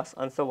 so I'll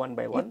answer one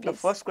by one. The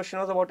first question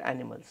was about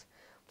animals.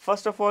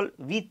 First of all,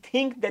 we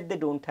think that they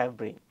don't have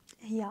brain.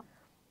 Yeah.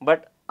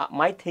 But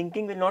my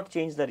thinking will not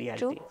change the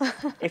reality.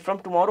 True. If from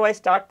tomorrow I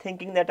start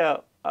thinking that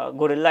a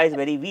gorilla is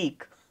very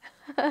weak,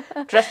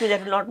 trust me,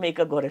 that will not make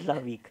a gorilla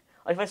weak.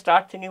 Or if I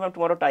start thinking from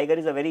tomorrow tiger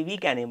is a very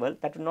weak animal,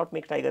 that will not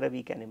make tiger a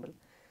weak animal.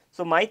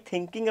 So my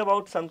thinking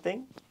about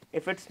something,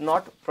 if it's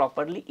not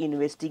properly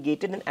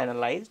investigated and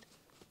analyzed,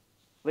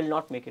 will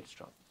not make it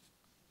strong.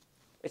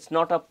 It's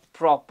not a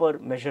proper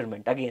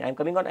measurement. Again, I'm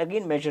coming on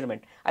again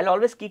measurement. I'll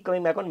always keep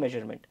coming back on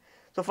measurement.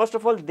 So first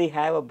of all, they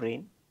have a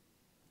brain.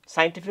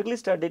 Scientifically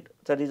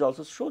studies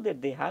also show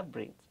that they have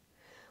brains.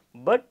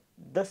 But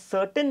the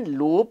certain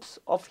lobes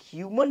of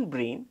human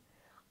brain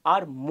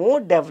are more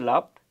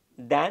developed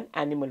than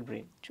animal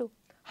brain. True.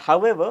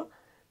 However,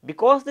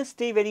 because they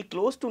stay very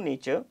close to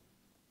nature,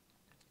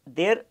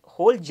 their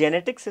whole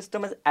genetic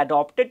system is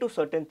adapted to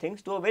certain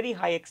things to a very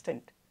high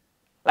extent.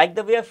 Like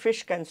the way a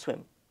fish can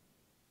swim.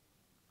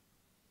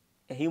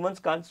 Humans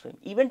can't swim.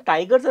 Even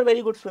tigers are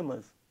very good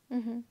swimmers.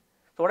 Mm-hmm.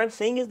 So what I'm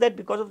saying is that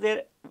because of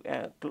their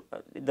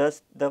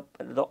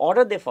the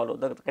order they follow,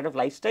 the kind of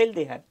lifestyle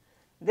they have,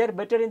 they are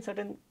better in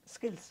certain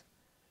skills.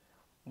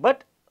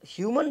 But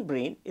human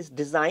brain is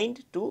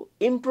designed to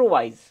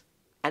improvise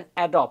and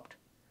adopt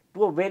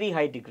to a very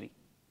high degree.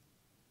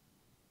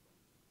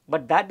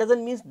 But that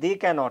doesn't mean they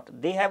cannot.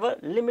 They have a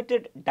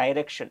limited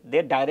direction.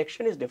 Their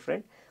direction is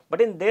different,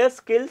 but in their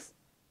skills,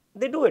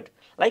 they do it.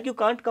 Like you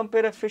can't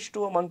compare a fish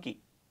to a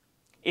monkey.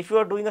 If you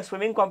are doing a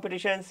swimming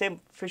competition and say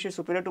fish is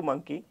superior to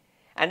monkey,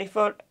 and if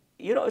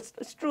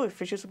it's true,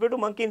 fish is superior to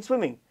monkey in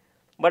swimming,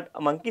 but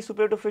a monkey is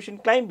superior to fish in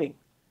climbing.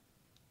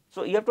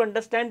 So you have to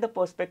understand the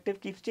perspective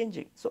keeps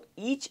changing. So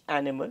each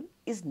animal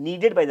is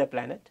needed by the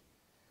planet.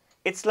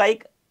 It's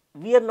like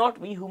we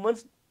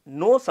humans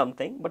know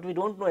something, but we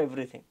don't know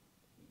everything.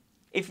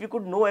 If we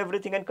could know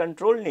everything and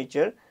control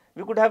nature,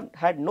 we could have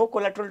had no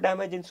collateral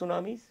damage in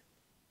tsunamis.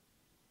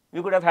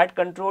 We could have had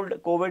controlled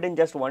COVID in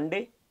just one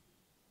day,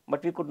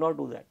 but we could not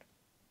do that.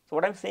 So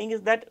what I'm saying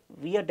is that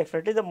we are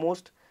definitely the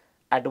most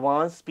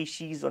advanced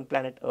species on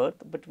planet Earth,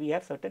 but we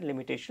have certain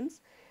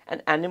limitations,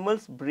 and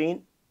animal's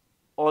brain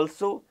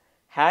also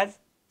has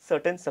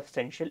certain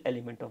substantial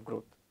element of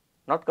growth.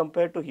 Not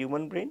compared to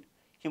human brain.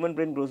 Human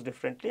brain grows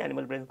differently,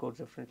 animal brain grows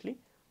differently,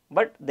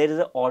 but there is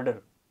an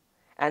order.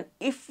 And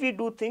if we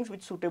do things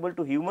which suitable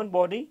to human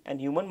body and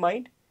human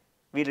mind,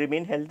 we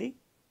remain healthy.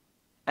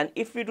 And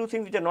if we do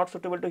things which are not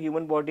suitable to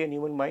human body and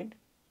human mind,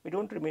 we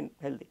don't remain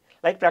healthy.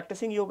 Like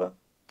practicing yoga.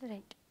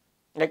 Right.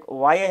 Like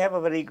why I have a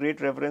very great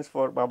reverence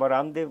for Baba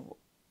Ramdev.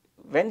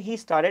 When he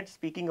started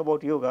speaking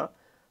about yoga,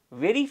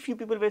 very few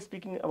people were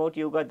speaking about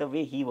yoga the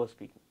way he was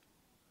speaking.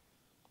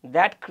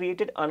 That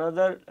created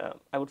another,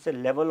 I would say,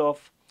 level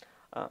of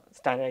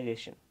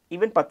standardization.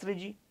 Even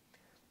Patriji,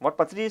 what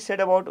Patriji said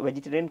about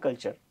vegetarian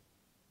culture,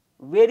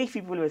 very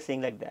few people were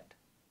saying like that.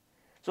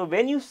 So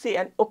when you say,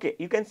 and okay,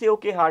 you can say,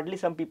 okay, hardly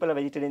some people are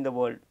vegetarian in the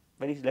world,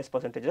 very less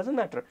percentage, doesn't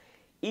matter.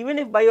 Even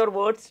if by your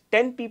words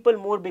 10 people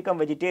more become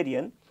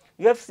vegetarian,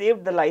 you have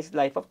saved the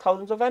life of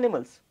thousands of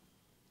animals.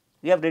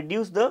 You have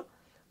reduced the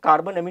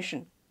carbon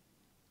emission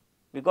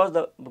because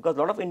a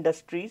lot of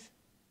industries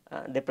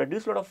they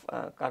produce a lot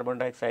of carbon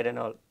dioxide and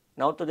all.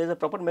 Now so there is a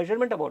proper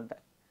measurement about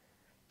that.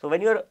 So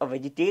when you are a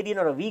vegetarian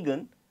or a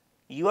vegan,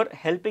 you are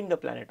helping the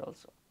planet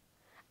also.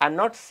 I am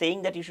not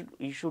saying that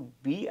you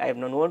should be. I have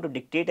no one to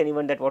dictate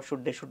anyone that what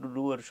they should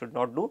do or should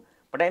not do.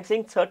 But I am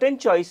saying certain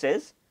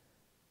choices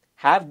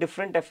have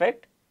different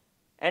effect,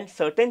 and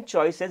certain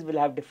choices will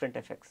have different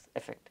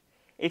effect.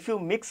 If you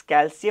mix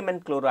calcium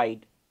and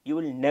chloride, you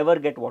will never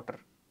get water.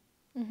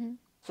 Mm-hmm.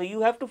 So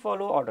you have to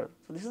follow order.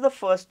 So this is the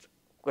first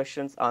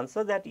question's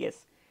answer, that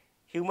yes,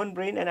 human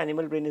brain and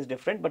animal brain is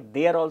different, but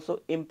they are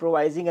also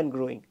improvising and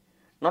growing.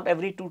 Not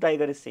every two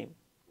tiger is same.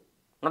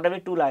 Not every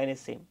two lion is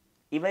same.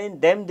 Even in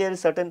them there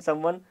is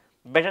someone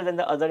better than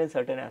the other in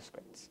certain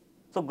aspects.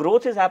 So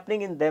growth is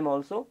happening in them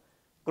also.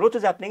 Growth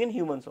is happening in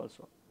humans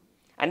also.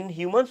 And in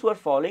humans who are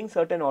following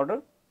certain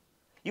order,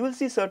 you will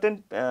see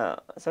certain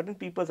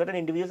people, certain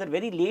individuals at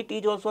very late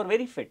age also are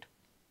very fit.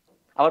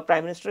 Our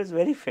Prime Minister is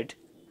very fit.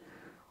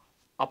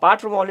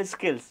 Apart from all his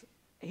skills,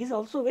 he is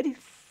also very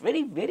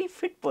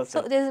fit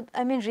person. So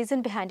there's,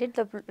 reason behind it,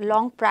 the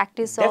long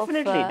practice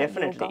definitely, of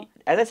definitely. yoga.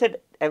 As I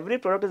said, every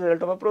product is a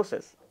result of a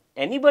process.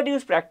 Anybody who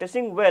is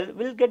practicing well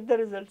will get the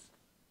results.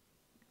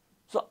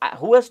 So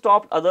who has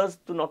stopped others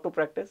not to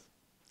practice?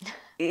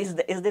 Is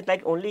it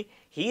like only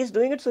he is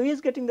doing it, so he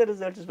is getting the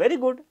results? It's very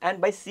good. And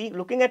by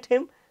looking at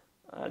him,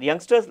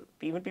 youngsters,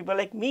 even people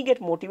like me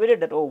get motivated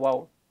that, oh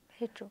wow.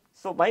 Very true.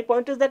 So my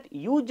point is that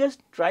you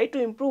just try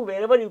to improve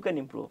wherever you can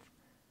improve.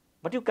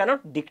 But you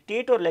cannot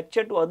dictate or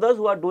lecture to others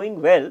who are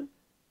doing well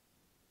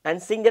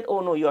and saying that,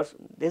 oh no,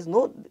 there's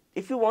no,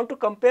 if you want to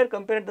compare,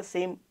 compare at the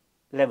same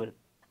level.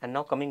 And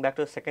now coming back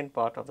to the second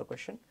part of the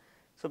question.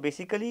 So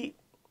basically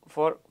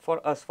for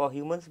us, for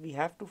humans, we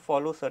have to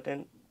follow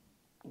certain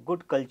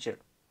good culture.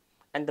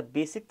 And the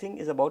basic thing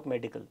is about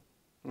medical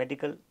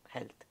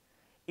health.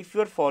 If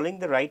you are following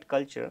the right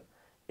culture,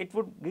 it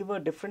would give a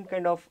different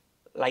kind of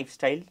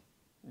lifestyle,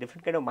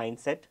 different kind of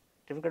mindset,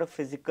 different kind of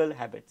physical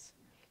habits.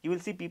 You will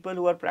see people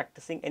who are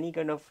practicing any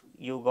kind of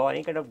yoga or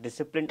any kind of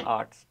disciplined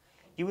arts,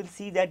 you will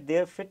see that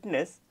their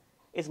fitness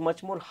is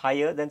much more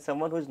higher than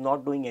someone who is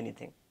not doing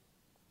anything.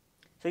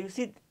 So you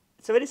see,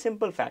 it's a very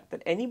simple fact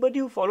that anybody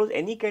who follows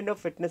any kind of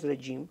fitness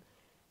regime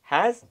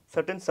has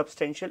certain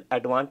substantial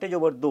advantage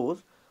over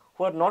those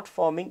who are not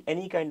forming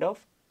any kind of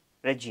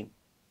regime.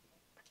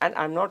 And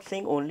I'm not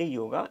saying only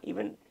yoga,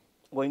 even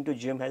going to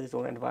gym has its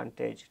own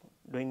advantage,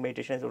 doing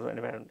meditation has its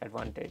own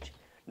advantage,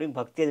 doing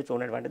bhakti has its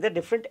own advantage. There are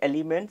different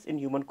elements in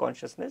human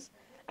consciousness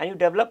and you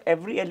develop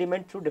every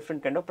element through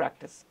different kind of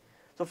practice.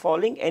 So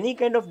following any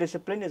kind of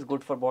discipline is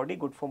good for body,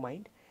 good for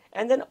mind,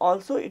 and then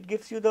also it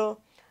gives you the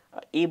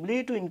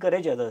ability to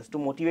encourage others, to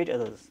motivate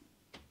others,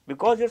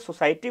 because your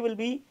society will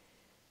be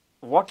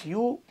what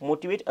you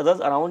motivate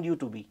others around you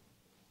to be.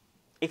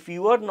 If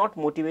you are not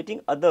motivating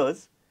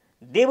others,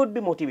 they would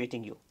be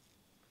motivating you.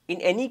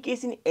 In any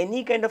case, in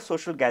any kind of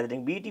social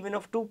gathering, be it even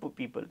of two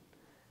people,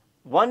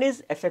 one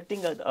is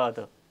affecting the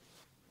other.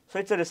 So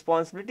it's a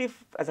responsibility,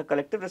 as a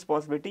collective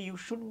responsibility. You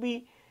should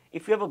be,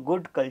 if you have a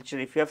good culture,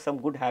 if you have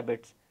some good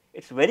habits,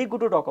 it's very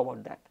good to talk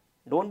about that.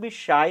 Don't be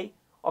shy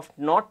of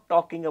not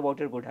talking about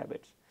your good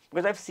habits,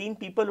 because I've seen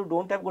people who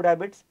don't have good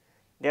habits,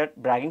 they are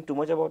bragging too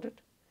much about it,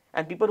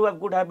 and people who have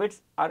good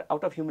habits are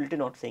out of humility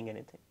not saying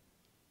anything.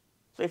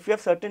 So if you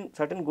have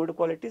certain good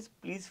qualities,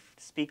 please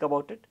speak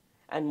about it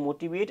and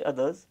motivate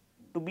others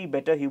to be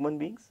better human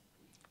beings,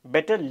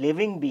 better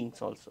living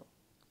beings also,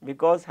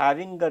 because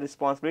having the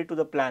responsibility to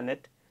the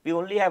planet, we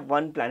only have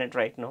one planet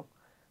right now.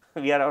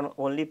 We are on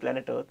only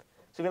planet Earth.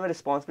 So we have a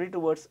responsibility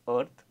towards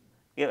Earth,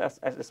 we have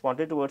a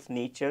responsibility towards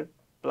nature,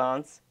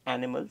 plants,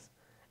 animals,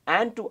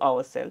 and to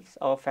ourselves,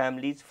 our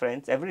families,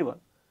 friends, everyone.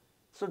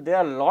 So there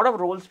are a lot of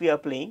roles we are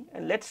playing,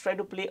 and let's try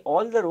to play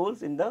all the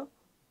roles in the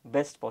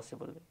best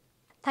possible way.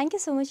 Thank you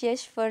so much,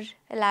 Yash, for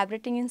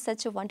elaborating in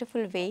such a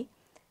wonderful way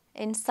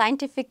in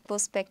scientific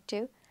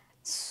perspective.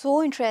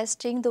 So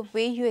interesting the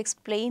way you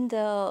explain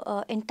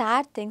the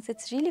entire things.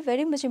 It's really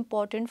very much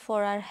important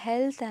for our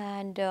health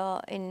and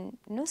in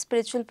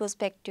spiritual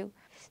perspective.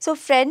 So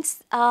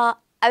friends, I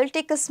will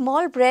take a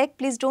small break.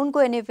 Please don't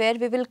go anywhere.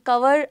 We will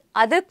cover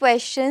other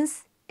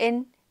questions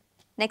in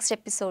next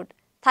episode.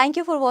 Thank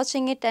you for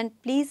watching it, and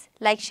please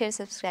like, share,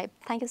 subscribe.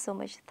 Thank you so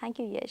much. Thank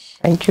you, Yash.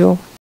 Thank you.